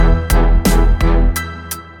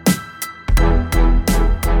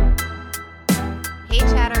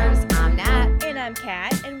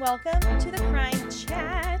Welcome to the Crime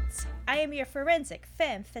Chat. I am your forensic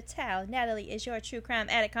femme fatale. Natalie is your true crime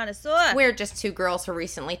addict connoisseur. We're just two girls who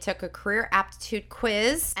recently took a career aptitude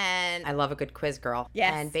quiz, and I love a good quiz, girl.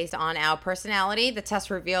 Yes. And based on our personality, the test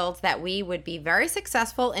revealed that we would be very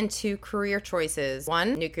successful in two career choices.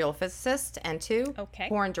 One, nuclear physicist, and two,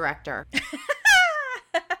 porn director.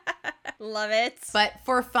 Love it. But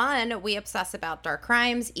for fun, we obsess about dark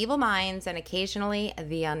crimes, evil minds, and occasionally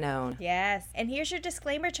the unknown. Yes. And here's your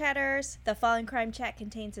disclaimer, chatters. The following crime chat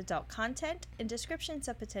contains adult content and descriptions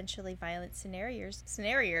of potentially violent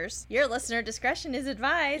scenarios. Your listener discretion is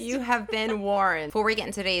advised. You have been warned. Before we get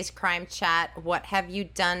into today's crime chat, what have you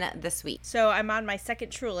done this week? So I'm on my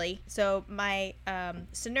second Truly. So my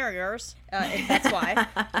scenarios, that's why.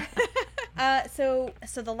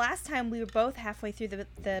 So the last time we were both halfway through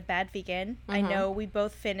the Bad Vegan. I know we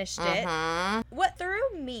both finished it. What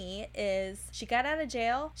threw me is she got out of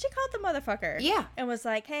jail. She called the motherfucker. Yeah. And was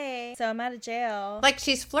like, hey, so I'm out of jail. Like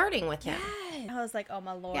she's flirting with him. Yes. I was like, oh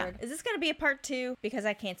my Lord. Yeah. Is this going to be a part 2? Because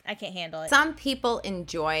I can't handle it. Some people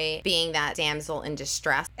enjoy being that damsel in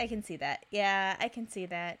distress. I can see that. Yeah, I can see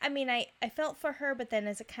that. I mean, I felt for her, but then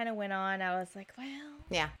as it kind of went on, I was like, well,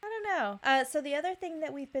 yeah. I don't know. So the other thing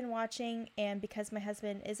that we've been watching, and because my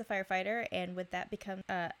husband is a firefighter, and with that become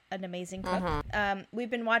an amazing cook, we've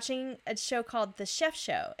been watching a show called The Chef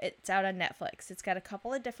Show. It's out on Netflix. It's got a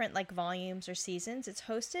couple of different volumes or seasons. It's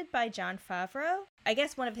hosted by Jon Favreau. I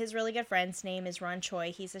guess one of his really good friends' name is Ron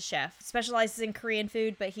Choi. He's a chef, specializes in Korean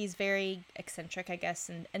food, but he's very eccentric, I guess,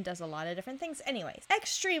 and does a lot of different things. Anyways,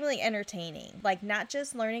 extremely entertaining. Like, not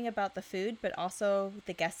just learning about the food, but also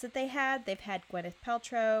the guests that they had. They've had Gwyneth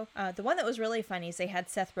Paltrow. The one that was really funny is they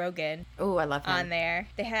had Seth Rogen. Oh, I love him. On there.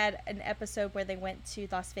 They had an episode where they went to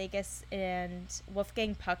Las Vegas and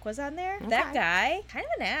Wolfgang Puck was on there. Okay. That guy, kind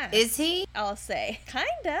of an ass. Is he? I'll say.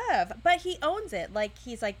 Kind of. But he owns it. Like,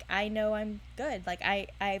 he's like, I know I'm good. Like,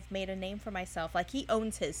 I've made a name for myself. Like, he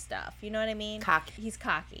owns his stuff. You know what I mean? Cocky. He's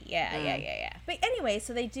cocky. Yeah. But anyway,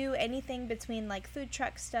 so they do anything between, like, food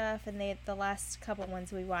truck stuff, and the last couple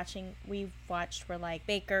ones we've watched were, like,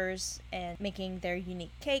 bakers and making their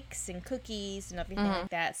unique cakes and cookies and everything like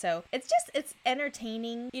that. So it's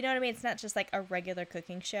entertaining. You know what I mean? It's not just, like, a regular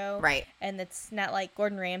cooking show. Right. And it's not like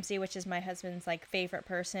Gordon Ramsay, which is my husband's, like, favorite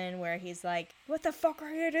person, where he's like, what the fuck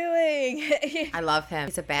are you doing? I love him.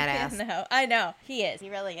 He's a badass. I know. He is. He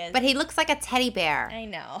really is. But he looks like a teddy bear. I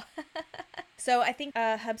know. So I think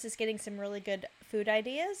Hubs is getting some really good food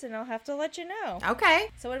ideas, and I'll have to let you know. Okay.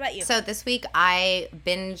 So what about you? So this week I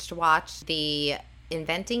binged watched the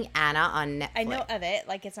Inventing Anna on Netflix. I know of it.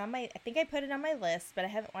 Like, it's on I think I put it on my list, but I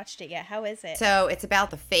haven't watched it yet. How is it? So it's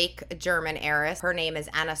about the fake German heiress. Her name is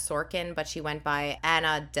Anna Sorkin, but she went by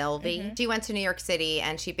Anna Delvey. She went to New York City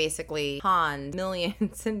and she basically pawned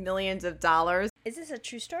millions and millions of dollars. Is this a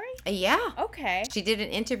true story? Yeah. Okay. She did an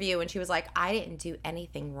interview and she was like, I didn't do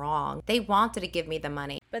anything wrong. They wanted to give me the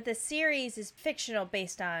money. But the series is fictional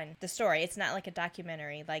based on the story. It's not like a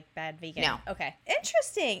documentary like Bad Vegan. No. Okay.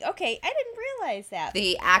 Interesting. Okay. I didn't realize that.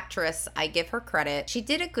 The actress, I give her credit. She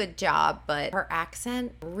did a good job, but her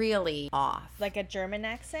accent really off. Like a German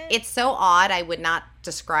accent? It's so odd. I would not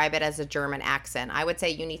describe it as a German accent. I would say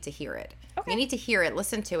you need to hear it. Okay. You need to hear it,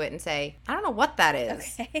 listen to it, and say, I don't know what that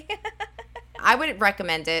is. Okay. I would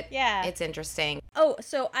recommend it. Yeah. It's interesting. Oh,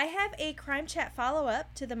 so I have a crime chat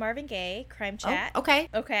follow-up to the Marvin Gaye crime chat. Oh, okay.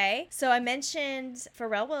 Okay. So I mentioned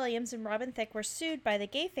Pharrell Williams and Robin Thicke were sued by the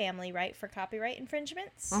Gaye family, right, for copyright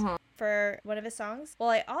infringements for one of his songs. Well,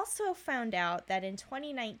 I also found out that in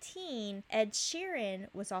 2019, Ed Sheeran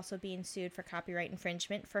was also being sued for copyright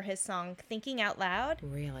infringement for his song Thinking Out Loud.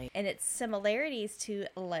 Really? And its similarities to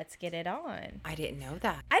Let's Get It On. I didn't know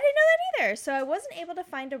that. I didn't know that either. So I wasn't able to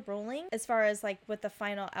find a ruling as far as like what the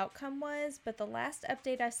final outcome was, but the last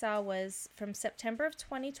update I saw was from September of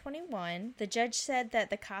 2021. The judge said that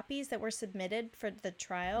the copies that were submitted for the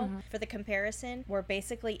trial for the comparison were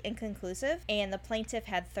basically inconclusive, and the plaintiff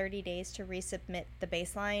had 30 days to resubmit the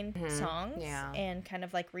baseline songs and kind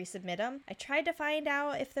of like resubmit them. I tried to find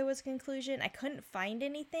out if there was a conclusion. I couldn't find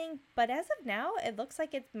anything, but as of now, it looks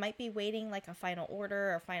like it might be waiting like a final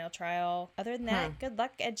order or final trial. Other than that, good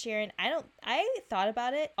luck, Ed Sheeran. I thought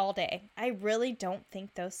about it all day. I really don't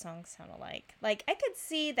think those songs sound alike. Like, I could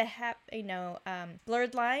see the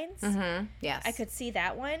Blurred Lines. Yes. I could see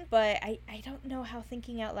that one, but I don't know how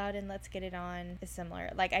Thinking Out Loud and Let's Get It On is similar.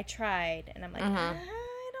 Like, I tried, and I'm like, I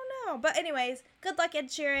don't know. But anyways, good luck, Ed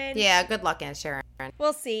Sheeran. Yeah, good luck, Ed Sheeran.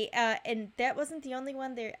 We'll see. And that wasn't the only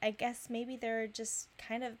one. I guess maybe they're just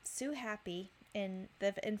kind of Sue happy. in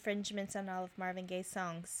the infringements on all of Marvin Gaye's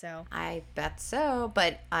songs. So I bet so.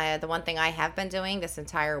 But the one thing I have been doing this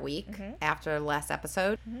entire week after the last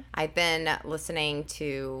episode, I've been listening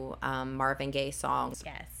to Marvin Gaye songs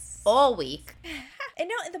all week. And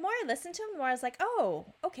no, the more I listened to him, the more I was like, oh,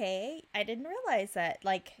 okay. I didn't realize that.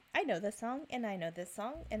 Like, I know this song, and I know this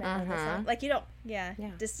song, and I know this song. Like, you don't,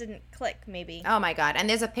 just didn't click, maybe. Oh, my God. And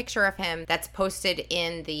there's a picture of him that's posted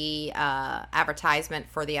in the advertisement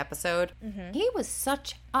for the episode. He was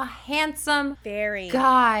such a handsome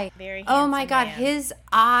guy. Very handsome. Oh, my God. Man. His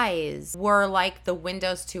eyes were like the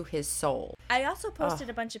windows to his soul. I also posted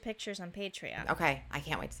a bunch of pictures on Patreon. Okay. I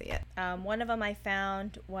can't wait to see it. One of them I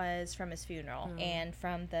found was from his funeral and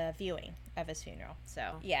from the viewing of his funeral.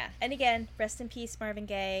 So, yeah. And again, rest in peace, Marvin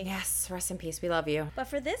Gaye. Yes, rest in peace. We love you. But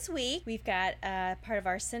for this week, we've got part of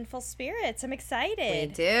our Sinful Spirits. I'm excited.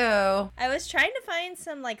 We do. I was trying to find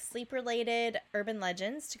some like sleep-related urban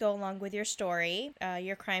legends to go along with your story,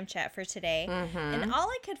 your crime chat for today. And all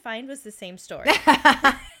I could find was the same story.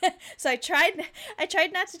 So I tried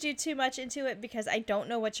not to do too much into it because I don't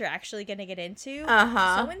know what you're actually going to get into.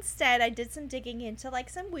 So instead, I did some digging into like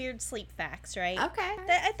some weird sleep facts, right? Okay.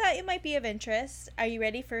 That I thought it might be of interest. Are you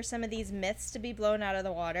ready for some of these myths to be blown out of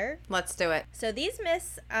the water? Let's do it. So these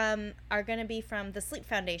myths are going to be from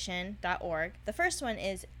thesleepfoundation.org. The first one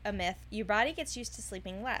is a myth: your body gets used to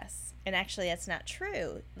sleeping less. And actually, that's not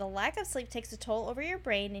true. The lack of sleep takes a toll over your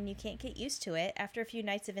brain and you can't get used to it. After a few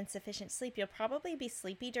nights of insufficient sleep, you'll probably be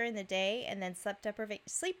sleepy during the day, and then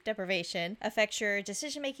sleep deprivation affects your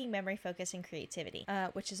decision-making, memory, focus, and creativity,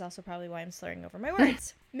 which is also probably why I'm slurring over my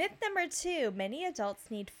words. Myth number 2, many adults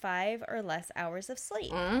need 5 or less hours of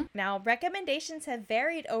sleep. Now, recommendations have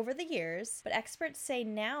varied over the years, but experts say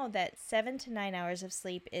now that 7 to 9 hours of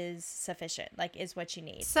sleep is sufficient, like is what you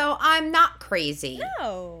need. So I'm not crazy.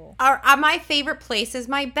 No. My favorite place is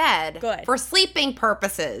my bed. Good. For sleeping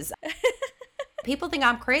purposes. People think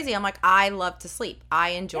I'm crazy. I'm like, I love to sleep. I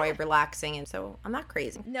enjoy relaxing, and so I'm not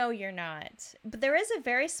crazy. No, you're not. But there is a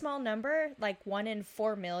very small number, like 1 in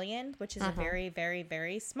 4 million, which is a very, very,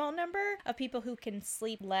 very small number of people who can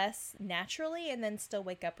sleep less naturally and then still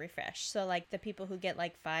wake up refreshed. So like the people who get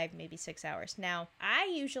like 5, maybe 6 hours. Now,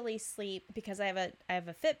 I usually sleep because I have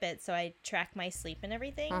a Fitbit, so I track my sleep and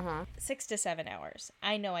everything. 6 to 7 hours.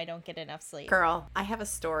 I know I don't get enough sleep. Girl, I have a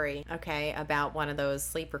story, okay, about one of those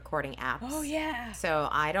sleep recording apps. Oh, yeah. So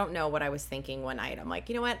I don't know what I was thinking one night. I'm like,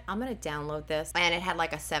 you know what? I'm going to download this. And it had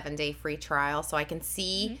like a 7-day free trial so I can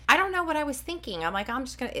see. I don't know what I was thinking. I'm like, I'm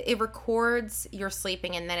just going to, it records your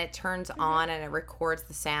sleeping and then it turns on and it records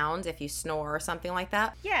the sound if you snore or something like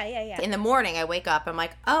that. Yeah. In the morning, I wake up. I'm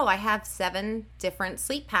like, oh, I have 7 different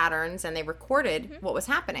sleep patterns and they recorded what was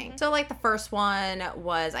happening. So like the first one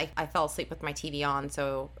was I fell asleep with my TV on.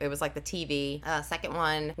 So it was like the TV. Second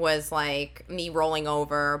one was like me rolling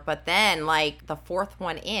over. But then like the fourth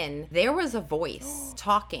one in, there was a voice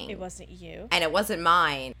talking. It wasn't you. And it wasn't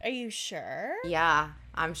mine. Are you sure? Yeah,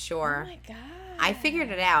 I'm sure. Oh my God. I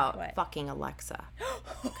figured it out. What? Fucking Alexa.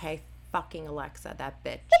 Okay, fucking Alexa, that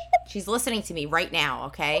bitch. She's listening to me right now,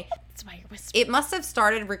 okay? That's why you're whispering. It must have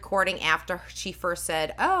started recording after she first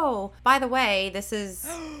said, oh, by the way, this is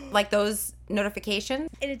like those notifications.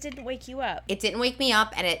 And it didn't wake you up. It didn't wake me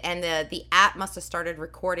up, and the app must have started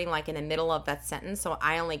recording like in the middle of that sentence, so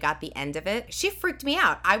I only got the end of it. She freaked me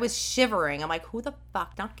out. I was shivering. I'm like, who the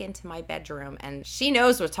fuck snuck into my bedroom? And she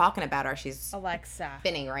knows we're talking about her. She's Alexa.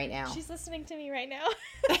 spinning right now. She's listening to me right now.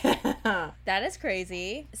 That is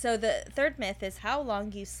crazy. So the third myth is how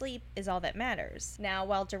long you sleep is all that matters. Now,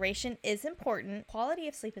 while duration is important, quality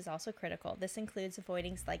of sleep is also critical. This includes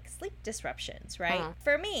avoiding like sleep disruptions, right?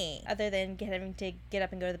 For me, other than having to get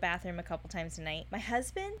up and go to the bathroom a couple times a night, my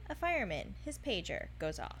husband, a fireman, his pager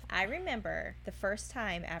goes off. I remember the first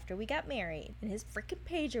time after we got married and his freaking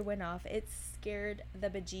pager went off, it scared the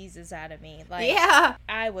bejesus out of me. Like, yeah.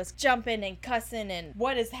 I was jumping and cussing and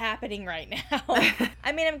what is happening right now?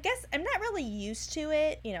 I mean, I'm not really used to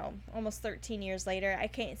it, you know, almost 13 years later. I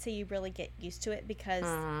can't say you really get used to it because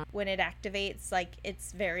when it activates, like,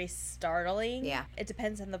 it's very startling. Yeah. It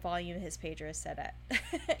depends on the volume his pager is set at.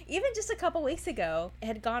 Even just a couple weeks ago, it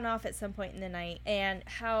had gone off at some point in the night, and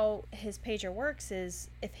how his pager works is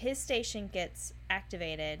if his station gets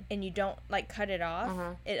activated and you don't like cut it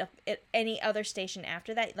off, it any other station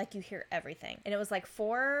after that, like, you hear everything. And it was like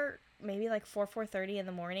 4:30 in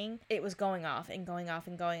the morning, it was going off and going off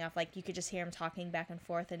and going off. Like, you could just hear him talking back and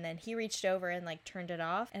forth, and then he reached over and like turned it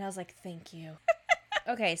off, and I was like, thank you.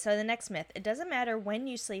 Okay, so the next myth. It doesn't matter when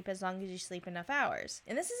you sleep as long as you sleep enough hours.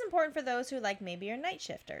 And this is important for those who maybe are night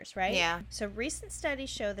shifters, right? Yeah. So recent studies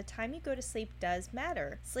show the time you go to sleep does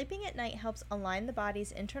matter. Sleeping at night helps align the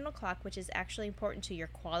body's internal clock, which is actually important to your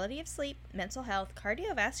quality of sleep, mental health,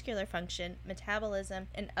 cardiovascular function, metabolism,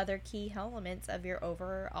 and other key elements of your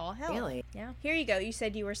overall health. Really? Yeah. Here you go. You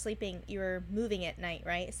said you were moving at night,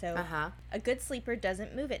 right? So a good sleeper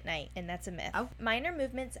doesn't move at night, and that's a myth. Oh. Minor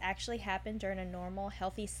movements actually happen during a normal,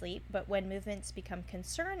 healthy sleep, but when movements become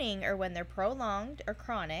concerning or when they're prolonged or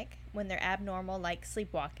chronic, when they're abnormal like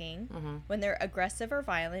sleepwalking, when they're aggressive or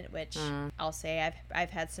violent, which I'll say I've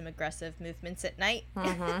had some aggressive movements at night,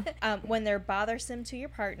 when they're bothersome to your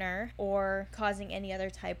partner or causing any other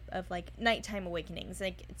type of nighttime awakenings,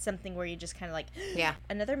 like it's something where you just kind of yeah.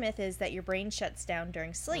 Another myth is that your brain shuts down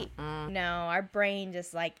during sleep. No, our brain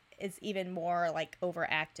just is even more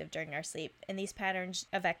overactive during our sleep, and these patterns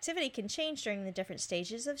of activity can change during the different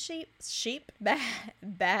stages of sheep.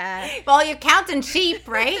 Well, you're counting sheep,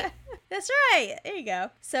 right? That's right. There you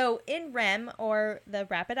go. So in REM, or the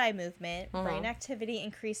rapid eye movement, brain activity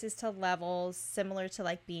increases to levels similar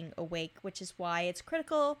to being awake, which is why it's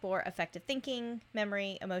critical for effective thinking,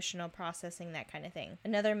 memory, emotional processing, that kind of thing.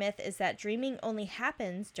 Another myth is that dreaming only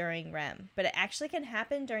happens during REM, but it actually can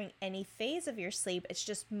happen during any phase of your sleep. It's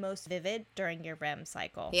just most vivid during your REM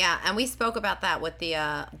cycle. Yeah, and we spoke about that with the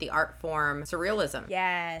art form surrealism.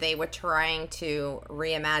 Yeah. They were trying to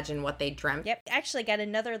reimagine what they dreamt. Yep. Actually got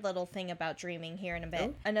another little thing about dreaming here in a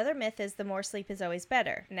bit. Another myth is the more sleep is always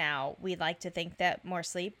better. Now, we like to think that more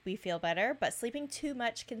sleep, we feel better, but sleeping too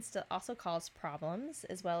much can still also cause problems,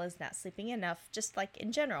 as well as not sleeping enough, just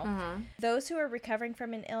in general. Those who are recovering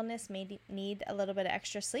from an illness may need a little bit of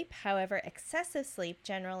extra sleep. However, excessive sleep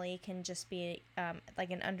generally can just be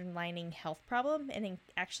an underlying health problem, and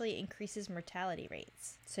actually increases mortality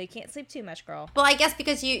rates. So you can't sleep too much, girl. Well, I guess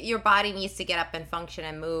because your body needs to get up and function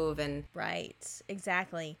and move and... Right,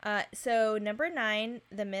 exactly. So number 9,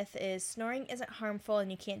 the myth is snoring isn't harmful and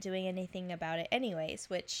you can't do anything about it anyways,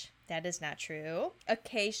 which... that is not true.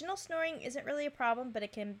 Occasional snoring isn't really a problem, but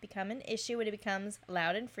it can become an issue when it becomes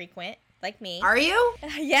loud and frequent, like me. Are you?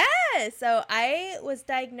 Yeah. So I was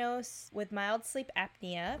diagnosed with mild sleep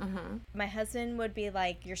apnea. My husband would be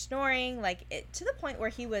like, you're snoring, to the point where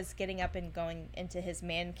he was getting up and going into his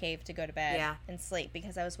man cave to go to bed and sleep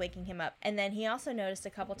because I was waking him up. And then he also noticed a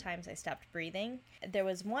couple times I stopped breathing. There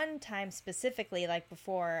was one time specifically,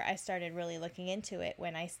 before I started really looking into it,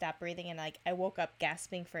 when I stopped breathing and I woke up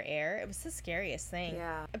gasping for air. It was the scariest thing.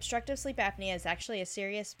 Yeah. Obstructive sleep apnea is actually a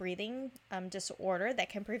serious breathing disorder that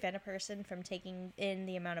can prevent a person from taking in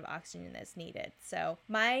the amount of oxygen that's needed. So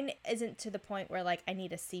mine isn't to the point where I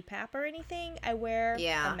need a CPAP or anything. I wear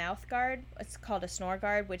a mouth guard. It's called a snore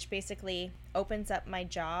guard, which basically opens up my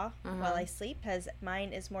jaw while I sleep, because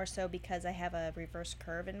mine is more so because I have a reverse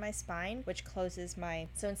curve in my spine, which closes my...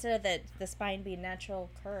 So instead of the spine being natural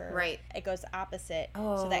curve, it goes opposite.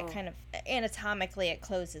 So that kind of anatomically it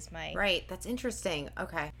closes my... Right, that's interesting.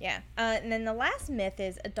 Okay. Yeah. And then the last myth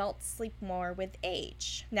is adults sleep more with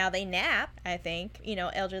age. Now they nap, I think.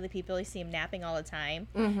 Elderly people, you see them napping all the time.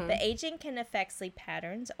 But aging can affect sleep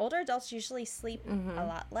patterns. Older adults usually sleep a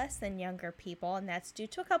lot less than younger people, and that's due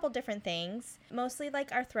to a couple different things. Mostly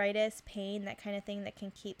arthritis, pain, that kind of thing that can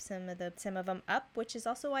keep some of them up, which is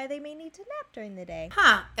also why they may need to nap during the day.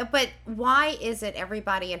 But why is it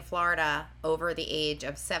everybody in Florida over the age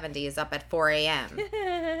of 70 is up at 4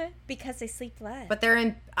 a.m.? Because they sleep less. But they're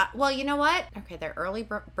in... well, you know what? Okay, their early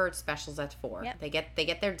bird specials at 4. Yep. They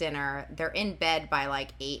get their dinner. They're in bed by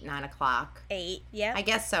 8, 9 o'clock. 8, yeah. I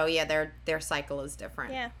guess so. Yeah, their cycle is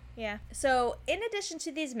different. Yeah. Yeah. So, in addition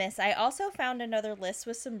to these myths, I also found another list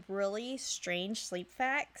with some really strange sleep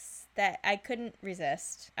facts that I couldn't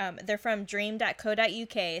resist. They're from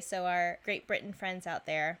dream.co.uk, so our Great Britain friends out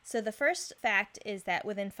there. So the first fact is that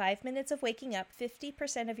within 5 minutes of waking up,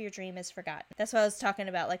 50% of your dream is forgotten. That's what I was talking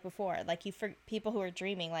about before. People who are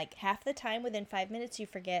dreaming, half the time within 5 minutes you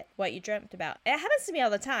forget what you dreamt about. It happens to me all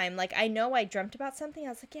the time. I know I dreamt about something. I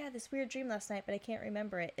was like, yeah, this weird dream last night, but I can't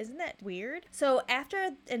remember it. Isn't that weird? So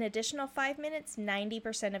after an additional 5 minutes,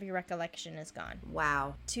 90% of your recollection is gone.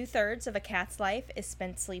 Wow. 2/3 of a cat's life is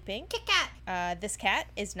spent sleeping. Kit Kat. This cat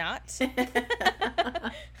is not.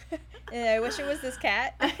 I wish it was this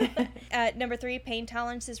cat. Number 3, pain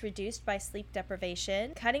tolerance is reduced by sleep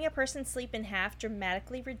deprivation. Cutting a person's sleep in half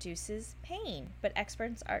dramatically reduces pain, but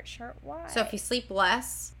experts aren't sure why. So if you sleep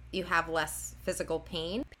less, you have less physical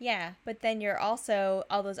pain. Yeah, but then you're also,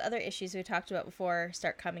 all those other issues we talked about before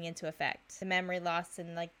start coming into effect. The memory loss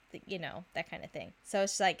and that kind of thing. So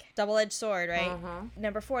it's like double-edged sword, right? Mm-hmm.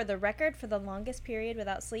 Number 4, the record for the longest period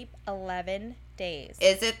without sleep, 11 days.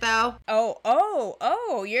 Is it though?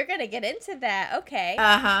 Oh, you're gonna get into that. Okay.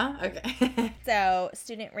 Okay. So,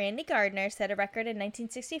 student Randy Gardner set a record in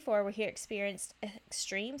 1964 where he experienced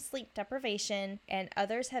extreme sleep deprivation, and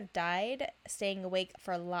others have died staying awake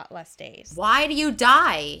for a lot less days. Why do you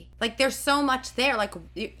die? Like, there's so much there. Like,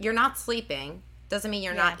 you're not sleeping. Doesn't mean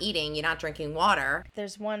you're not eating. You're not drinking water.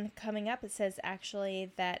 There's one coming up. It says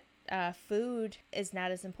actually that food is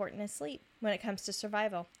not as important as sleep when it comes to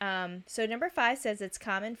survival. So number 5 says it's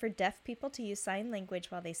common for deaf people to use sign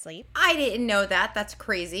language while they sleep. I didn't know that. That's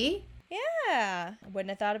crazy. Yeah, wouldn't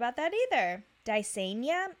have thought about that either.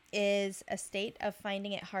 Dysania is a state of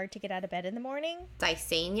finding it hard to get out of bed in the morning.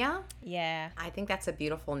 Dysania? Yeah. I think that's a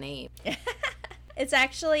beautiful name. It's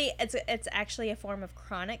actually a form of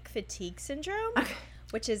chronic fatigue syndrome,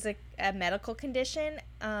 which is a medical condition,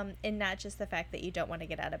 and not just the fact that you don't want to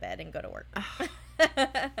get out of bed and go to work.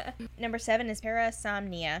 Number 7 is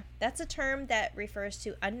parasomnia. That's a term that refers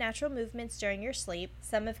to unnatural movements during your sleep.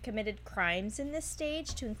 Some have committed crimes in this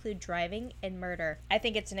stage to include driving and murder. I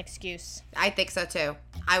think it's an excuse. I think so too.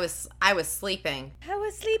 I was sleeping. I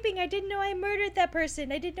was sleeping. I didn't know I murdered that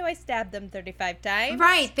person. I didn't know I stabbed them 35 times.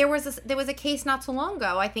 Right. There was a case not too long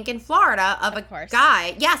ago, I think in Florida, of a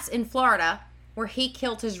guy. Yes, in Florida, where he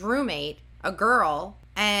killed his roommate, a girl.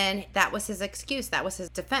 And that was his excuse. That was his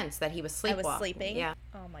defense, that he was sleepwalking. I was sleeping? Yeah.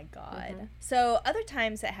 Oh, my God. Mm-hmm. So, other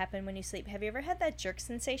times that happen when you sleep, have you ever had that jerk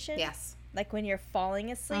sensation? Yes. Like when you're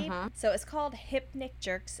falling asleep? Mm-hmm. So, it's called hypnic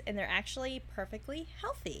jerks, and they're actually perfectly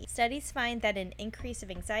healthy. Studies find that an increase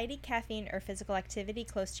of anxiety, caffeine, or physical activity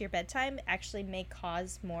close to your bedtime actually may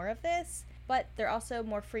cause more of this. But they're also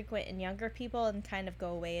more frequent in younger people and kind of go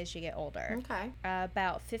away as you get older. Okay.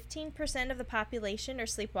 About 15% of the population are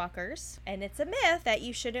sleepwalkers, and it's a myth that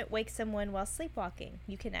you shouldn't wake someone while sleepwalking.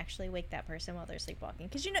 You can actually wake that person while they're sleepwalking.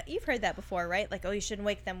 Because you've heard that before, right? Like, oh, you shouldn't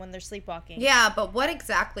wake them when they're sleepwalking. Yeah, but what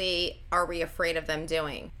exactly are we afraid of them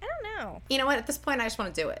doing? I don't know. You know what? At this point, I just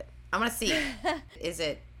want to do it. I want to see. Is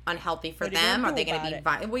it unhealthy for them? Are they going to be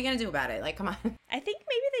violent? What are you going to do about it? Like, come on. I think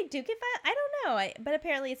maybe they do get violent. I don't know. But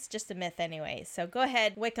apparently it's just a myth anyway. So go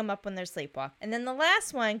ahead, wake them up when they're sleepwalking. And then the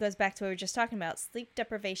last one goes back to what we were just talking about. Sleep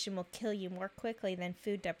deprivation will kill you more quickly than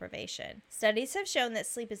food deprivation. Studies have shown that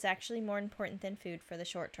sleep is actually more important than food for the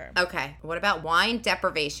short term. Okay. What about wine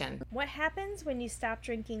deprivation? What happens when you stop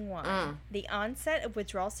drinking wine? The onset of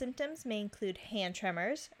withdrawal symptoms may include hand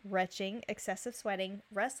tremors, retching, excessive sweating,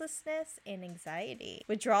 restlessness, and anxiety.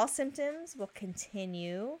 Withdrawal symptoms will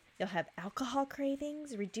continue. You'll have alcohol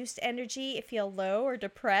cravings, reduced energy, feel low or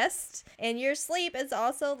depressed, and your sleep is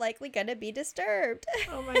also likely going to be disturbed.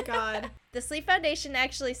 Oh my God. The Sleep Foundation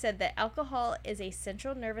actually said that alcohol is a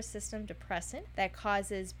central nervous system depressant that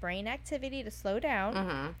causes brain activity to slow down.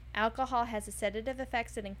 Mm-hmm. Alcohol has a sedative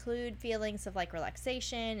effects that include feelings of like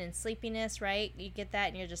relaxation and sleepiness, right? You get that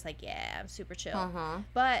and you're just like, yeah, I'm super chill. Mm-hmm.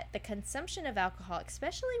 But the consumption of alcohol,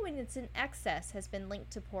 especially when it's in excess, has been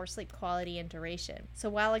linked to poor sleep quality and duration. So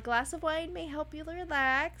while a glass of wine may help you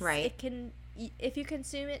relax, right, it can... If you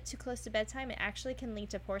consume it too close to bedtime, it actually can lead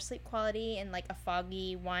to poor sleep quality and like a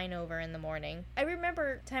foggy wine over in the morning. I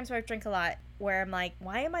remember times where I drink a lot where I'm like,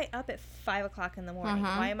 why am I up at 5 o'clock in the morning?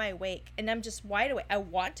 Mm-hmm. Why am I awake? And I'm just wide awake. I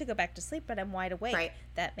want to go back to sleep, but I'm wide awake. Right.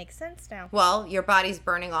 That makes sense now. Well, your body's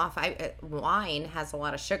burning off. Wine has a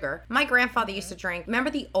lot of sugar. My grandfather used to drink,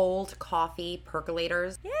 remember the old coffee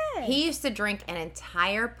percolators? Yeah. He used to drink an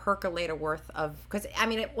entire percolator worth of, because, I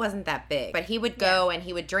mean, it wasn't that big, but he would go and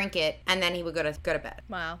he would drink it, and then he would go to bed.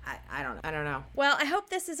 Wow. I don't know. Well, I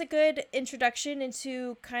hope this is a good introduction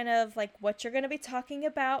into kind of like what you're going to be talking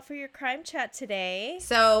about for your crime chat today.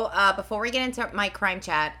 So before we get into my crime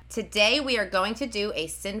chat, today we are going to do a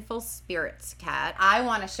sinful spirits cat. I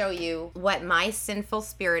want to show you what my sinful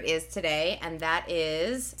spirit is today, and that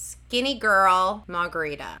is Skinny Girl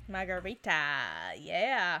Margarita. Margarita,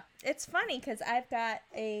 yeah. It's funny because I've got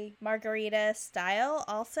a margarita style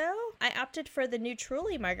also. I opted for the new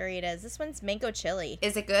Truly margaritas. This one's mango chili.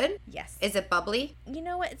 Is it good? Yes. Is it bubbly? You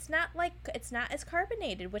know what? It's not as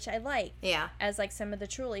carbonated, which I like. Yeah. As like some of the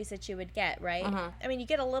Trulies that you would get, right? Mm-hmm. I mean, you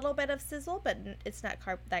get a little bit of sizzle, but it's not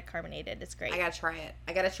that carbonated. It's great. I gotta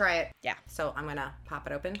try it. Yeah. So I'm gonna pop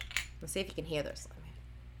it open. Let's see if you can hear this.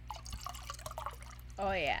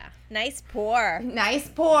 Oh, yeah. Nice pour. Nice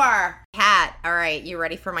pour. Kat, all right, you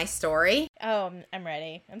ready for my story? Oh, I'm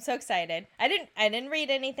ready. I'm so excited. I didn't read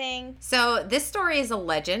anything. So this story is a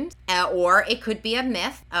legend, or it could be a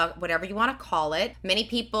myth, whatever you want to call it. Many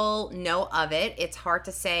people know of it. It's hard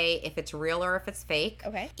to say if it's real or if it's fake.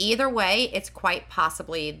 Okay. Either way, it's quite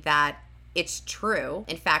possibly that it's true.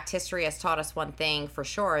 In fact, history has taught us one thing for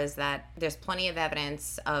sure, is that there's plenty of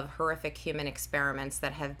evidence of horrific human experiments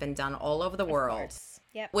that have been done all over the world.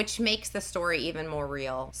 Yep. Which makes the story even more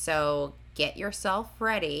real. So get yourself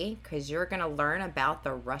ready, because you're going to learn about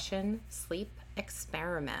the Russian sleep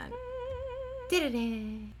experiment.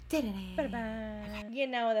 You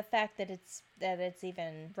know, the fact that it's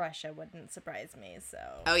even Russia wouldn't surprise me, so.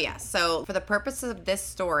 Oh, yeah. So for the purposes of this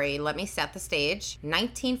story, let me set the stage.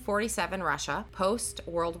 1947 Russia,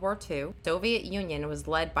 post-World War II. Soviet Union was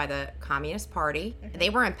led by the Communist Party. Mm-hmm. They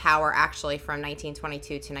were in power, actually, from 1922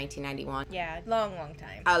 to 1991. Yeah, long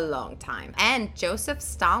time. A long time. And Joseph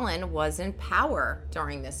Stalin was in power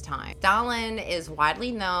during this time. Stalin is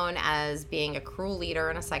widely known as being a cruel leader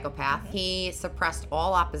and a psychopath. Mm-hmm. He suppressed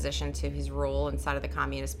all opposition to his rule inside of the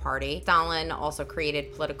Communist Party. Stalin also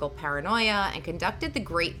created political paranoia and conducted the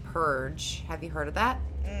Great Purge. Have you heard of that?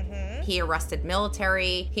 Mm-hmm. He arrested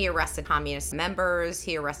military, he arrested communist members,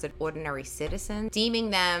 he arrested ordinary citizens, deeming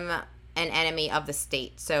them an enemy of the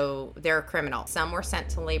state. So they're a criminal. Some were sent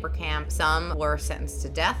to labor camps, some were sentenced to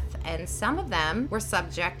death, and some of them were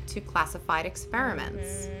subject to classified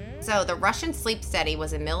experiments. Mm-hmm. So the Russian sleep study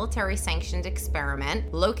was a military-sanctioned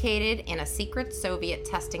experiment located in a secret Soviet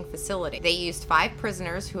testing facility. They used 5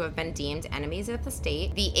 prisoners who have been deemed enemies of the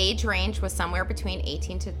state. The age range was somewhere between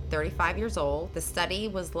 18 to 35 years old. The study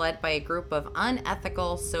was led by a group of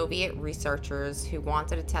unethical Soviet researchers who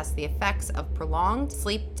wanted to test the effects of prolonged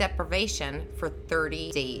sleep deprivation for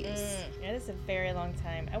 30 days. That is a very long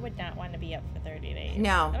time. I would not want to be up for 30 days.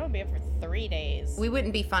 No. I would be up for 3 days. We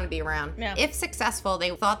wouldn't be fun to be around. No. If successful,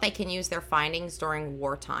 they thought they can use their findings during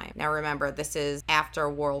wartime. Now remember, this is after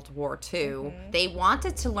World War II. Mm-hmm. They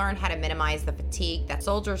wanted to learn how to minimize the fatigue that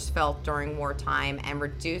soldiers felt during wartime and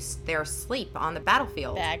reduce their sleep on the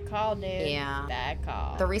battlefield. Bad call, dude. Yeah. Bad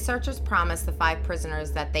call. The researchers promised the 5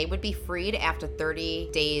 prisoners that they would be freed after 30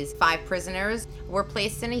 days. 5 prisoners were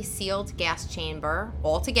placed in a sealed gas chamber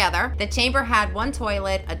all together. The chamber had 1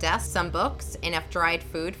 toilet, a desk, some books, enough dried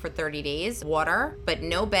food for 30 days, water, but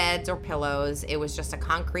no beds or pillows. It was just a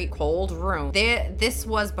concrete cold room. This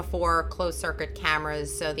was before closed circuit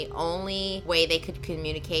cameras, so the only way they could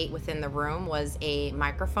communicate within the room was a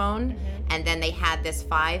microphone. Mm-hmm. And then they had this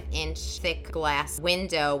 5-inch thick glass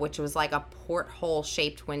window, which was like a porthole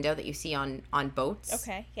shaped window that you see on boats.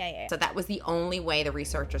 Okay, yeah. So that was the only way the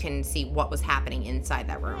researchers can see what was happening inside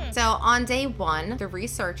that room. So on day 1, the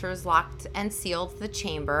researchers locked and sealed the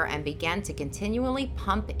chamber and began to continually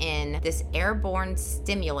pump in this airborne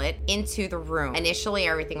stimulant into the room. Initially,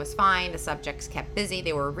 everything was fine. The subjects kept busy.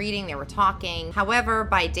 They were reading, they were talking. However,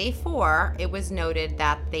 by day 4, it was noted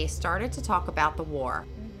that they started to talk about the war.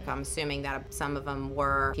 I'm assuming that some of them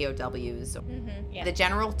were POWs. Mm-hmm, yeah. The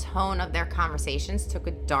general tone of their conversations took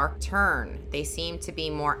a dark turn. They seemed to be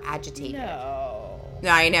more agitated. No.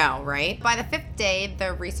 I know, right? By the 5th day,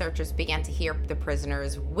 the researchers began to hear the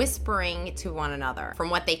prisoners whispering to one another. From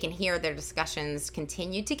what they can hear, their discussions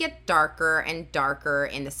continued to get darker and darker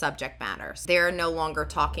in the subject matters. They're no longer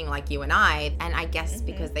talking like you and I guess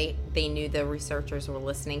because they knew the researchers were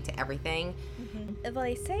listening to everything. Mm-hmm. Well,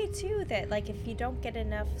 they say, too, that, like, if you don't get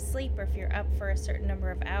enough sleep or if you're up for a certain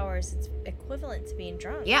number of hours, it's equivalent to being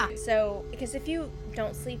drunk. Yeah. So, because if you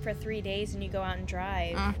don't sleep for 3 days and you go out and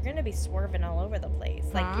drive, you're going to be swerving all over the place.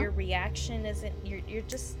 Like, your reaction isn't,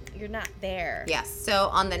 you're not there. Yes. So,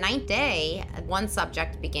 on the 9th day, one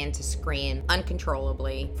subject began to scream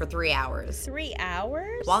uncontrollably for 3 hours. 3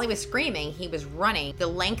 hours? While he was screaming, he was running the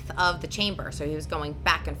length of the chamber. So, he was going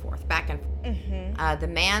back and forth, back and forth. Mm-hmm. The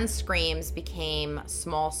man's screams became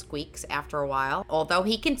small squeaks after a while. Although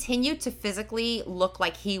he continued to physically look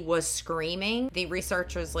like he was screaming, the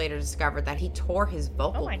researchers later discovered that he tore his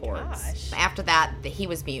vocal cords. Gosh. After that, he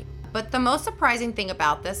was mute. But the most surprising thing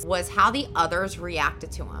about this was how the others reacted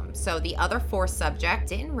to him. So the other 4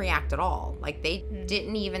 subjects didn't react at all. Like, they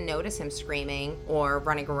didn't even notice him screaming or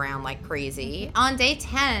running around like crazy. On day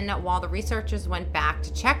 10, while the researchers went back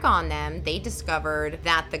to check on them, they discovered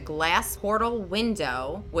that the glass portal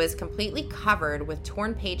window was completely covered with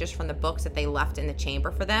torn pages from the books that they left in the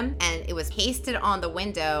chamber for them. And it was pasted on the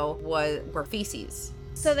window were feces.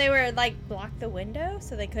 So they were, like, blocked the window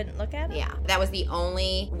so they couldn't look at it? Yeah. That was the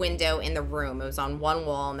only window in the room. It was on one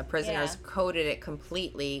wall, and the prisoners coated it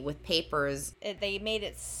completely with papers. They made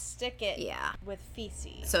it stick it with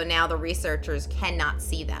feces. So now the researchers cannot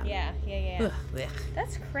see them. Yeah. Ugh.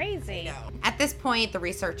 That's crazy. I know. At this point, the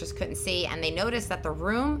researchers couldn't see, and they noticed that the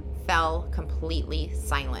room fell completely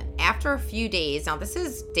silent. After a few days, now this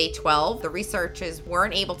is day 12, the researchers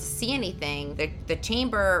weren't able to see anything. The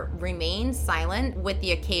chamber remained silent with the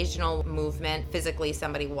the occasional movement, physically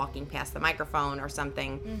somebody walking past the microphone or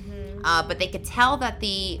something. But they could tell that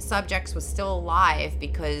the subjects was still alive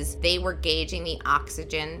because they were gauging the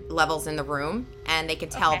oxygen levels in the room, and they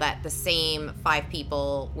could tell that the same 5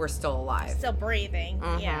 people were still alive. Still breathing.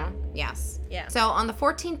 Yeah. Yes. Yeah. So on the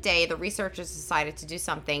 14th day, the researchers decided to do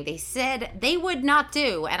something they said they would not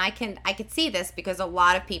do, and I could see this because a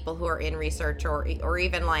lot of people who are in research or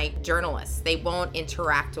even like journalists, they won't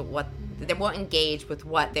interact with they won't engage with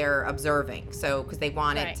what they're observing. So, because they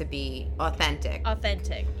want it to be authentic.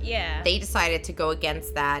 Authentic, yeah. They decided to go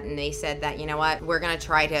against that, and they said that, you know what, we're going to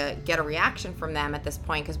try to get a reaction from them at this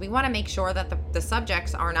point because we want to make sure that the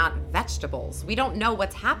subjects are not vegetables. We don't know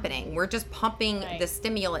what's happening. We're just pumping the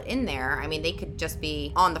stimulant in there. I mean, they could just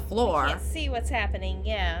be on the floor. We can't see what's happening.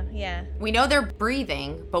 Yeah. We know they're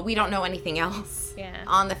breathing, but we don't know anything else. Yeah.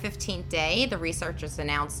 On the 15th day, the researchers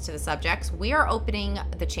announced to the subjects, we are opening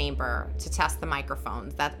the chamber to test the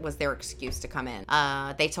microphones. That was their excuse to come in.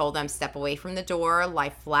 They told them, step away from the door, lie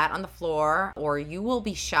flat on the floor, or you will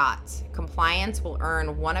be shot. Compliance will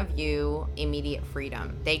earn one of you immediate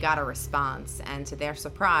freedom. They got a response, and to their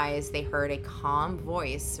surprise, they heard a calm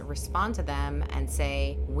voice respond to them and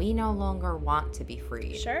say, we no longer want to be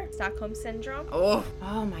freed. Sure. Stockholm Syndrome.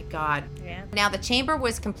 Oh my God. Yeah. Now, the chamber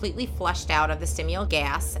was completely flushed out of the stimulant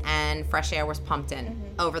gas, and fresh air was pumped in.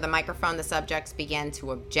 Over the microphone, the subjects began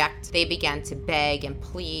to object. They began to beg and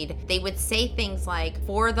plead. They would say things like,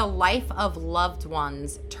 for the life of loved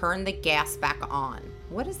ones, turn the gas back on.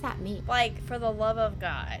 What does that mean? Like, for the love of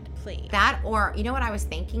God, please. That, or, you know what I was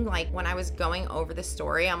thinking? Like, when I was going over the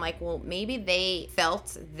story, I'm like, well, maybe they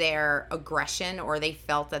felt their aggression or they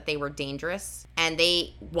felt that they were dangerous and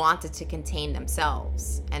they wanted to contain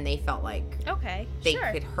themselves. And they felt like they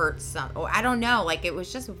could hurt some, or I don't know. Like, it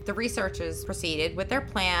was just, the researchers proceeded with their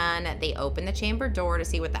plan. They opened the chamber door to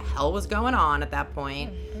see what the hell was going on at that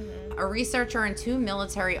point. A researcher and 2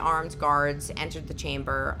 military armed guards entered the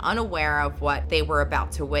chamber, unaware of what they were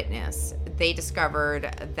about to witness. They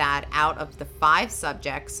discovered that out of the 5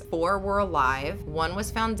 subjects, 4 were alive. 1 was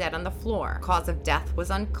found dead on the floor. Cause of death was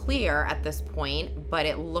unclear at this point, but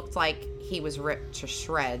it looked like he was ripped to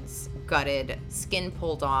shreds, gutted, skin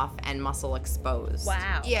pulled off, and muscle exposed.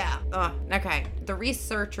 Wow. Yeah. Okay. The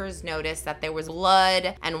researchers noticed that there was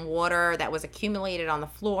blood and water that was accumulated on the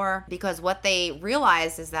floor because what they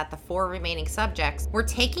realized is that the 4 remaining subjects were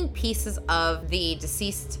taking pieces of the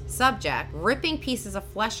deceased subject, ripping pieces of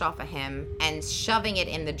flesh off of him, and shoving it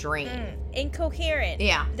in the drain. Incoherent.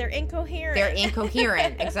 Yeah. They're incoherent. They're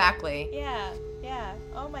incoherent. Exactly. Yeah.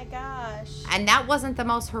 Oh my gosh. And that wasn't the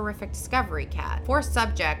most horrific discovery, Kat. 4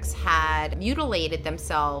 subjects had mutilated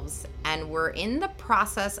themselves and were in the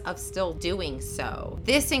process of still doing so.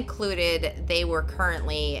 This included they were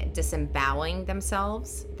currently disemboweling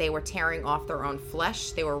themselves. They were tearing off their own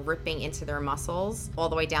flesh. They were ripping into their muscles all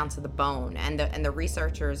the way down to the bone. And the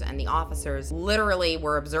researchers and the officers literally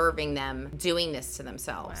were observing them doing this to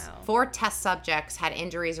themselves. Wow. 4 test subjects had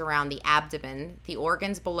injuries around the abdomen. The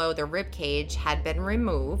organs below the rib cage had been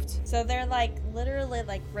removed. So they're like literally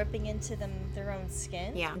like ripping into their own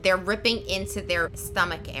skin? Yeah. They're ripping into their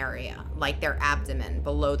stomach area, like their abdomen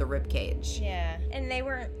below the rib cage. Yeah. And they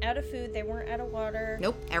weren't out of food, they weren't out of water.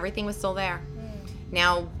 Nope. Everything was still there.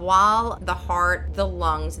 Now, while the heart, the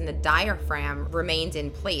lungs, and the diaphragm remained in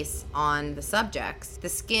place on the subjects, the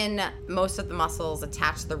skin, most of the muscles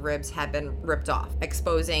attached to the ribs had been ripped off,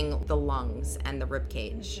 exposing the lungs and the rib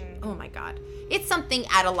cage. Oh my God. It's something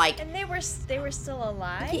out of like... And they were still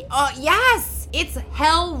alive? Yes! It's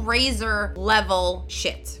Hellraiser level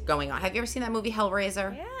shit going on. Have you ever seen that movie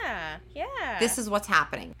Hellraiser? Yeah. This is what's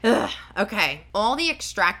happening. Ugh. Okay. All the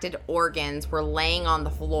extracted organs were laying on the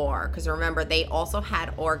floor because remember, they also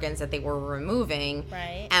had organs that they were removing.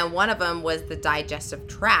 Right. And one of them was the digestive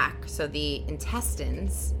tract. So the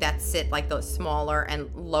intestines that sit like those smaller and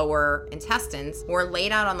lower intestines were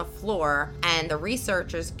laid out on the floor. And the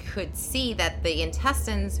researchers could see that the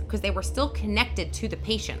intestines, because they were still connected to the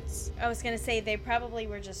patients. I was going to say they probably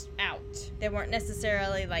were just out. They weren't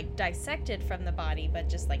necessarily like dissected from the body, but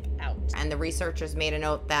just like out. And the researchers made a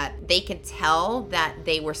note that they could tell that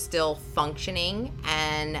they were still functioning.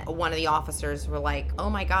 And one of the officers were like, oh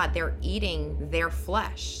my God, they're eating their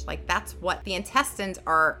flesh. Like that's what the intestines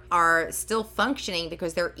are still functioning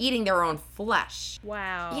because they're eating their own flesh.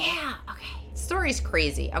 Wow. Yeah. Okay. Story's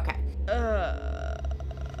crazy. Okay.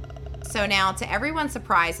 So now, to everyone's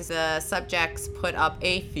surprise, the subjects put up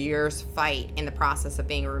a fierce fight in the process of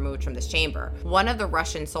being removed from this chamber. One of the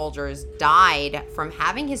Russian soldiers died from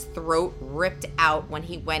having his throat ripped out when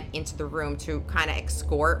he went into the room to kind of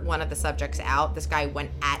escort one of the subjects out. This guy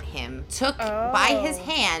went at him, took by his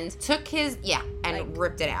hand, and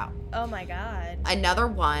ripped it out. Oh my God.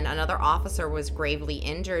 Another officer was gravely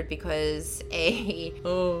injured because a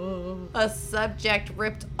subject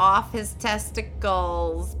ripped off his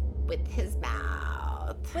testicles with his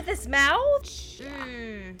mouth. With his mouth?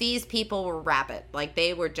 Yeah. These people were rabid. Like,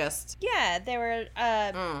 they were just... Yeah, they were,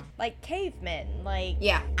 like cavemen. Like...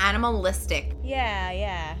 Yeah, animalistic.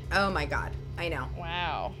 Yeah. Oh my God. I know.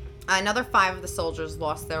 Wow. Another 5 of the soldiers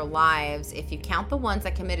lost their lives if you count the ones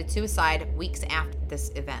that committed suicide weeks after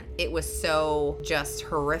this event. It was so just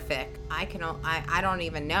horrific. I don't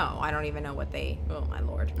even know. I don't even know what they... Oh, my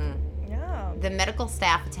Lord. No. The medical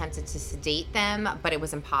staff attempted to sedate them, but it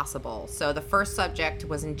was impossible. So the first subject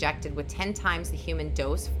was injected with 10 times the human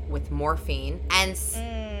dose with morphine and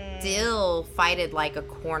still fighted like a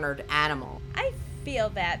cornered animal. I feel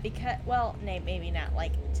that because, well, maybe not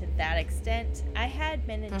like to that extent. I had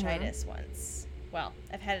meningitis once. Well,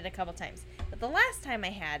 I've had it a couple times. But the last time I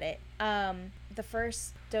had it, the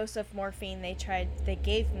first dose of morphine they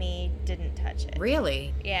gave me didn't touch it.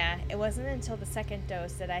 Really? Yeah, it wasn't until the second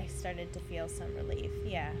dose that I started to feel some relief.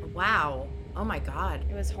 Yeah. Wow. Oh my God.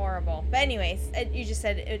 It was horrible. But anyways, you just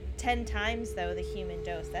said 10 times, though, the human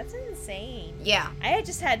dose. That's insane. Yeah. I had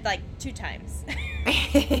just had, like, 2 times.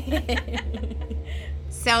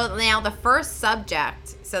 So now the first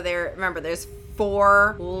subject, there's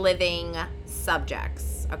 4 living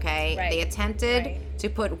subjects, okay? Right. They attempted to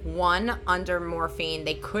put one under morphine.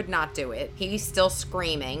 They could not do it. He's still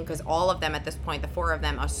screaming because all of them at this point, the 4 of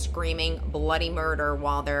them, are screaming bloody murder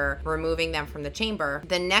while they're removing them from the chamber.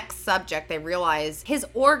 The next subject, they realized his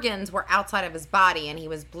organs were outside of his body and he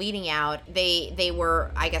was bleeding out. They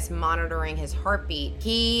were, I guess, monitoring his heartbeat.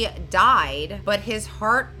 He died, but his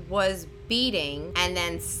heart was beating and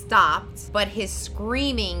then stopped, but his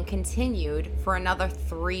screaming continued for another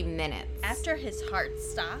 3 minutes. After his heart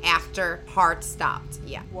stopped? After heart stopped,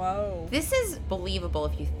 yeah. Whoa. This is believable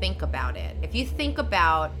if you think about it. If you think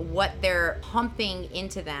about what they're pumping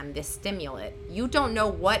into them, this stimulant, you don't know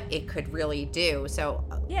what it could really do. So,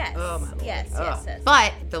 yes. Oh my Lord. Yes.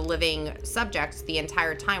 But the living subjects, the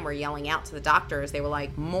entire time, were yelling out to the doctors. They were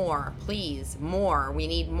like, more, please, more. We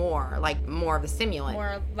need more, like more of the stimulant.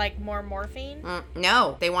 More morphine?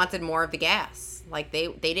 No, they wanted more of the gas. Like they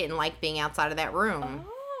didn't like being outside of that room.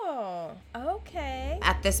 Oh, okay.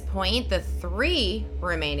 At this point, the 3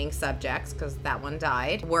 remaining subjects, because that one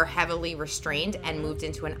died, were heavily restrained and moved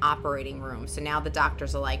into an operating room. So now the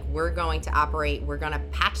doctors are like, we're going to operate. We're going to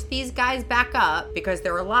patch these guys back up because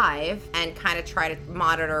they're alive and kind of try to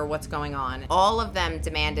monitor what's going on. All of them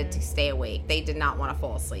demanded to stay awake. They did not want to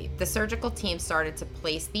fall asleep. The surgical team started to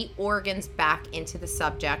place the organs back into the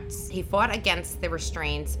subjects. He fought against the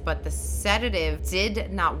restraints, but the sedative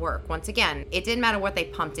did not work. Once again, it didn't matter what they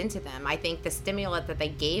pumped into them. I think the stimulant that they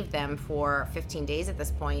gave them for 15 days at this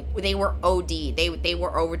point, they were OD. They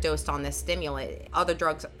were overdosed on this stimulant. Other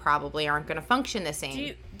drugs probably aren't going to function the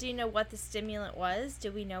same. Do you know what the stimulant was?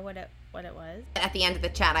 Do we know what it was? At the end of the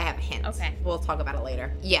chat, I have a hint. Okay. We'll talk about it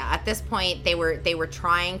later. Yeah, at this point, they were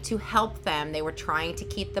trying to help them. They were trying to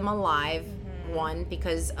keep them alive. One,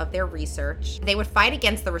 because of their research. They would fight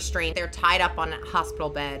against the restraint. They're tied up on a hospital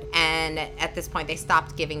bed, and at this point they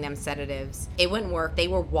stopped giving them sedatives. It wouldn't work. They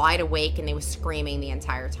were wide awake and they were screaming the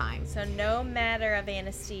entire time. So no matter of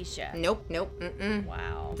anesthesia. Nope.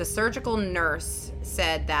 Wow. The surgical nurse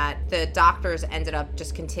said that the doctors ended up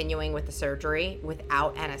just continuing with the surgery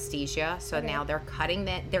without anesthesia. So now they're cutting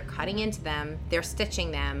into them, they're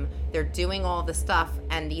stitching them, they're doing all the stuff,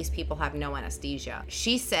 and these people have no anesthesia.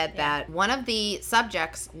 She said that one of the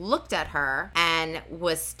subjects looked at her and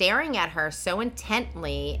was staring at her so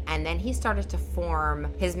intently, and then his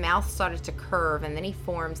mouth started to curve, and then he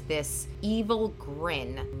forms this evil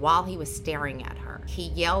grin while he was staring at her. He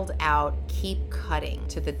yelled out, "Keep cutting,"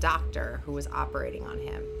 to the doctor who was operating on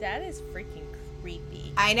him. That is freaking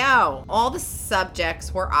creepy. I know. All the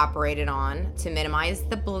subjects were operated on to minimize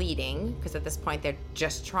the bleeding, because at this point they're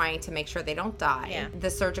just trying to make sure they don't die. Yeah. The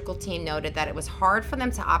surgical team noted that it was hard for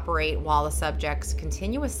them to operate while the subjects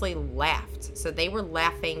continuously laughed. So they were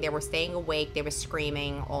laughing, they were staying awake, they were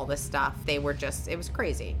screaming, all this stuff. It was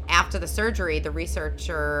crazy. After the surgery, the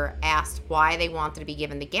researcher asked why they wanted to be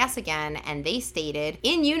given the gas again, and they stated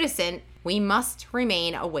in unison, We must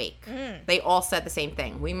remain awake. They all said the same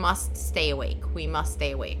thing. We must stay awake. We must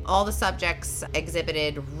stay awake. All the subjects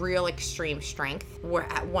exhibited real extreme strength, were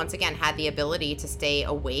once again had the ability to stay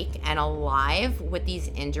awake and alive with these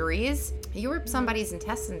injuries. You rip somebody's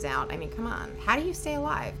intestines out. I mean, come on. How do you stay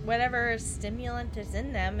alive? Whatever stimulant is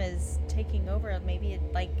in them is taking over. Maybe it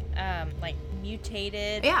like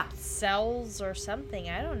mutated cells or something.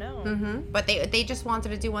 I don't know. But they just wanted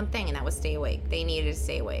to do one thing, and that was stay awake. They needed to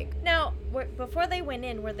stay awake. Now, before they went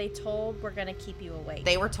in, were they told we're going to keep you awake?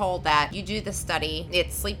 They were told that you do the study.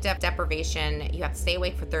 It's sleep deprivation. You have to stay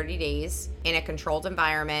awake for 30 days in a controlled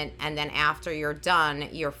environment, and then after you're done,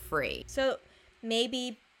 you're free. So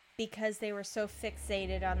maybe because they were so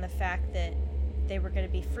fixated on the fact that they were going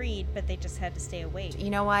to be freed, but they just had to stay awake.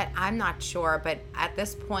 You know what? I'm not sure, but at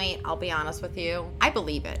this point, I'll be honest with you, I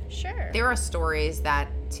believe it. Sure. There are stories that,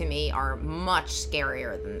 to me, are much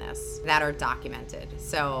scarier than this, that are documented.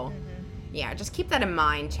 So... yeah, just keep that in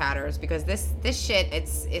mind, chatters, because this shit,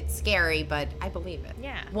 it's scary, but I believe it.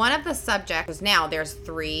 Yeah. One of the subjects, now there's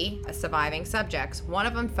 3 surviving subjects. One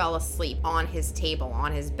of them fell asleep on his table,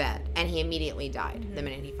 on his bed, and he immediately died the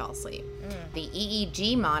minute he fell asleep. The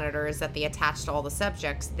EEG monitors that they attached to all the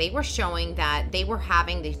subjects, they were showing that they were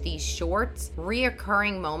having these short,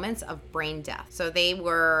 reoccurring moments of brain death. So they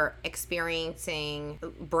were experiencing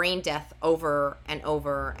brain death over and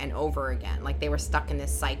over and over again. Like they were stuck in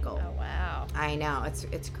this cycle. Oh, wow. I know,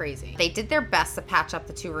 it's crazy. They did their best to patch up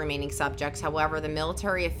the 2 remaining subjects. However, the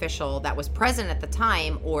military official that was present at the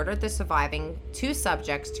time ordered the surviving 2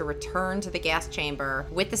 subjects to return to the gas chamber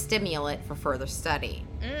with the stimulant for further study.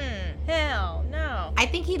 Hell no. I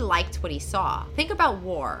think he liked what he saw. Think about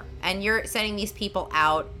war, and you're sending these people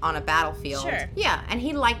out on a battlefield. Sure. Yeah, and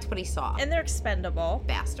he liked what he saw. And they're expendable.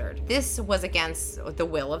 Bastard. This was against the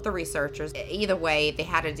will of the researchers. Either way, they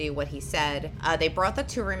had to do what he said. They brought the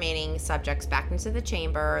 2 remaining subjects back into the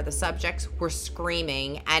chamber. The subjects were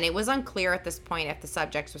screaming, and it was unclear at this point if the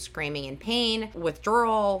subjects were screaming in pain,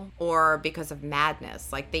 withdrawal, or because of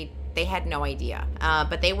madness. Like they had no idea.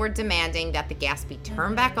 But they were demanding that the gas be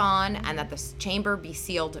turned back on and that the chamber be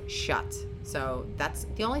sealed shut. So that's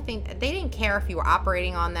the only thing. They didn't care if you were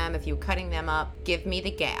operating on them, if you were cutting them up. Give me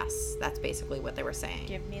the gas. That's basically what they were saying.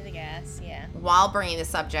 Give me the gas, yeah. While bringing the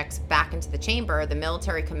subjects back into the chamber, the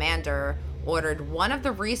military commander ordered one of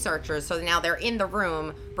the researchers, so now they're in the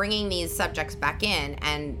room bringing these subjects back in,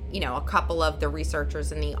 and a couple of the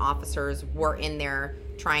researchers and the officers were in there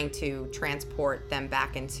trying to transport them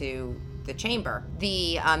back into the chamber.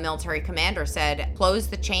 The military commander said close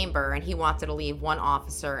the chamber, and he wanted to leave 1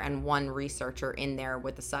 officer and 1 researcher in there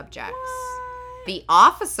with the subjects. What? The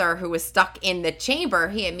officer who was stuck in the chamber,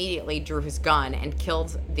 he immediately drew his gun and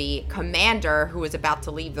killed the commander who was about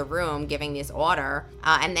to leave the room giving this order.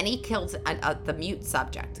 And then he killed the mute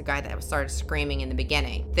subject, the guy that started screaming in the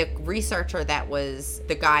beginning. The researcher that was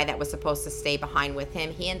the guy that was supposed to stay behind with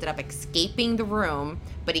him, he ended up escaping the room,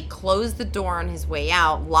 but he closed the door on his way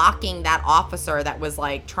out, locking that officer that was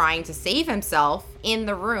like trying to save himself in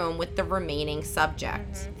the room with the remaining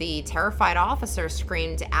subject. The terrified officer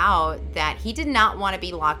screamed out that he did not want to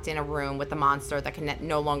be locked in a room with a monster that can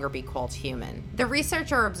no longer be called human. The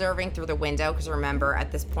researcher observing through the window, because remember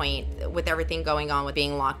at this point, with everything going on with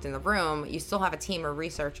being locked in the room, you still have a team of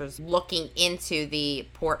researchers looking into the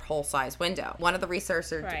porthole size window. One of the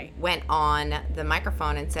researchers went on the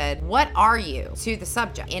microphone and said, "What are you?" to the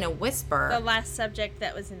subject in a whisper. The last subject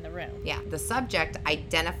that was in the room. Yeah, the subject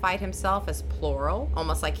identified himself as plural,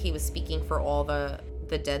 almost like he was speaking for all the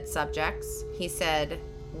dead subjects. He said,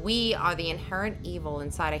 "We are the inherent evil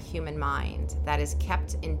inside a human mind that is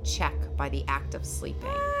kept in check by the act of sleeping."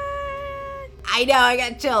 What? I know, I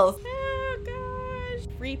got chills. Oh gosh.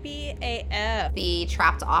 Creepy AF. The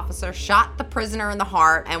trapped officer shot the prisoner in the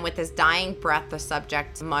heart, and with his dying breath, the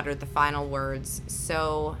subject muttered the final words,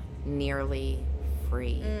 "So nearly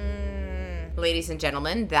free." Ladies and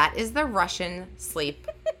gentlemen, that is the Russian sleep.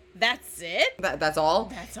 That's it? That's all?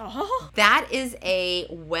 That's all? That is a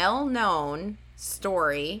well-known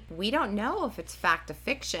story. We don't know if it's fact or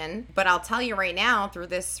fiction, but I'll tell you right now, through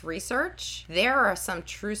this research, there are some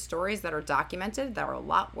true stories that are documented that are a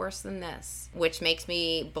lot worse than this, which makes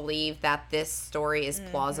me believe that this story is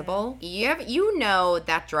plausible. You know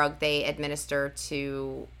that drug they administer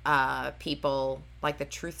to people, like the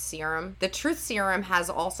truth serum. The truth serum has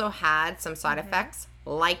also had some side effects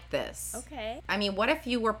like this. Okay. I mean, what if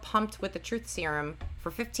you were pumped with the truth serum for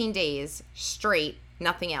 15 days straight,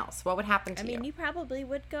 nothing else? What would happen to you? I mean, you probably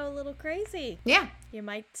would go a little crazy. Yeah. You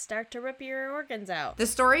might start to rip your organs out. The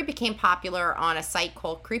story became popular on a site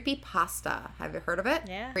called Creepypasta. Have you heard of it?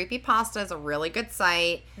 Yeah. Creepypasta is a really good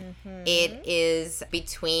site. It is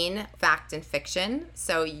between fact and fiction.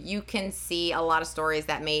 So you can see a lot of stories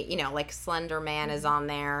that may, like Slender Man is on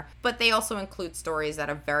there. But they also include stories that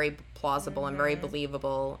are very plausible and very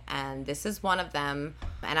believable, and this is one of them.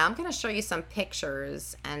 And I'm going to show you some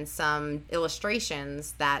pictures and some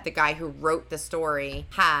illustrations that the guy who wrote the story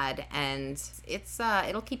had, and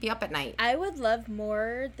it'll keep you up at night. I would love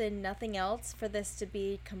more than nothing else for this to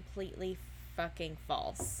be completely fucking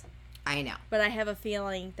false. I know. But I have a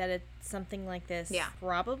feeling that something like this Yeah.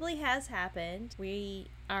 probably has happened. We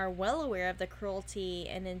are well aware of the cruelty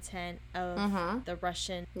and intent of the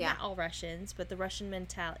Russian, not all Russians, but the Russian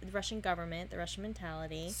mentality, the Russian government, the Russian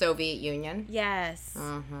mentality. Soviet Union. Yes.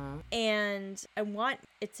 And I want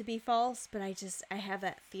it to be false, but I have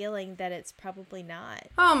that feeling that it's probably not.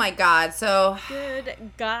 Oh my God. So. Good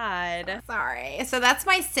God. Sorry. So that's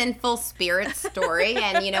my sinful spirit story.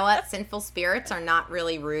 And you know what? Sinful spirits are not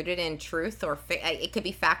really rooted in truth or it could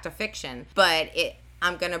be fact or fiction, but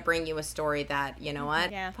I'm going to bring you a story that, you know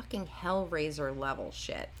what? Yeah. Fucking Hellraiser level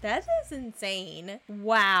shit. That is insane.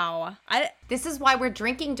 Wow. This is why we're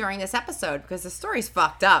drinking during this episode, because the story's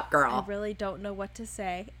fucked up, girl. I really don't know what to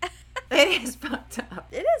say. It is fucked up.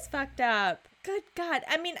 It is fucked up. Good God.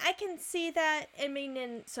 I mean, I can see that. I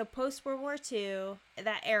mean, so post World War II,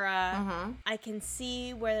 that era, I can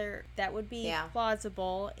see where that would be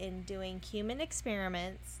plausible in doing human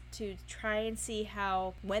experiments to try and see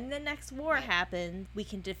how, when the next war happens, we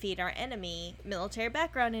can defeat our enemy. Military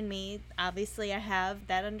background in me, obviously I have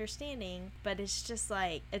that understanding, but it's just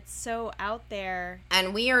like, it's so out there.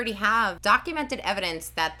 And we already have documented evidence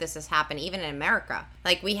that this has happened, even in America.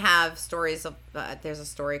 Like, we have stories of, there's a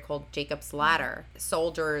story called Jacob's Ladder.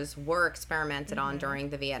 Soldiers were experimented on during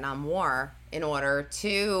the Vietnam War in order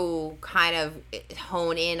to kind of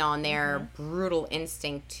hone in on their brutal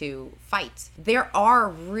instinct to fight. There are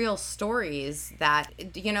real stories that,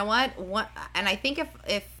 you know what, and I think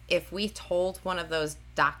if we told one of those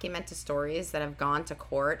documented stories that have gone to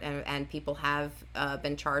court and people have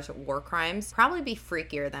been charged with war crimes, probably be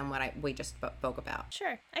freakier than what we just spoke about.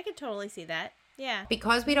 Sure, I could totally see that. Yeah.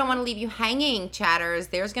 Because we don't want to leave you hanging, chatters,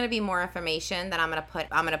 there's going to be more information that I'm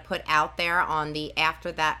going to put out there on the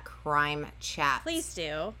After That Crime chat. Please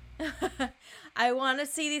do. I want to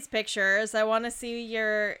see these pictures. I want to see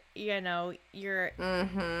your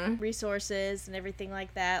resources and everything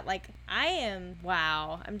like that. Like, I'm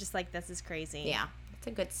just like, this is crazy. Yeah. It's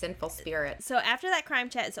a good sinful spirit. So After That Crime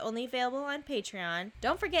Chat is only available on Patreon.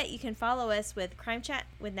 Don't forget, you can follow us with Crime Chat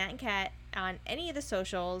with Nat and Kat on any of the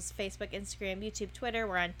socials: Facebook, Instagram, YouTube, Twitter.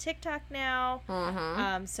 We're on TikTok now.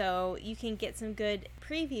 So you can get some good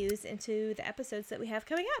previews into the episodes that we have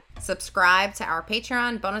coming up. Subscribe to our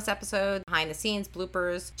Patreon, bonus episodes, behind the scenes,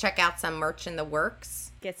 bloopers. Check out some merch in the works.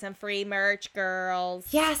 Get some free merch, girls.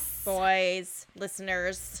 Yes. Boys,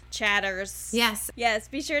 listeners, chatters. Yes. Yes,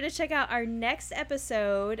 be sure to check out our next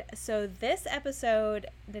episode. So this episode,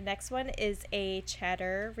 the next one is a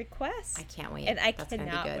chatter request. I can't wait. And I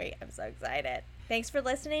cannot wait. I'm so excited. Thanks for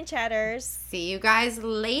listening, chatters. See you guys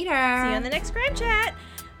later. See you on the next Crime Chat.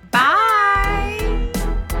 Bye.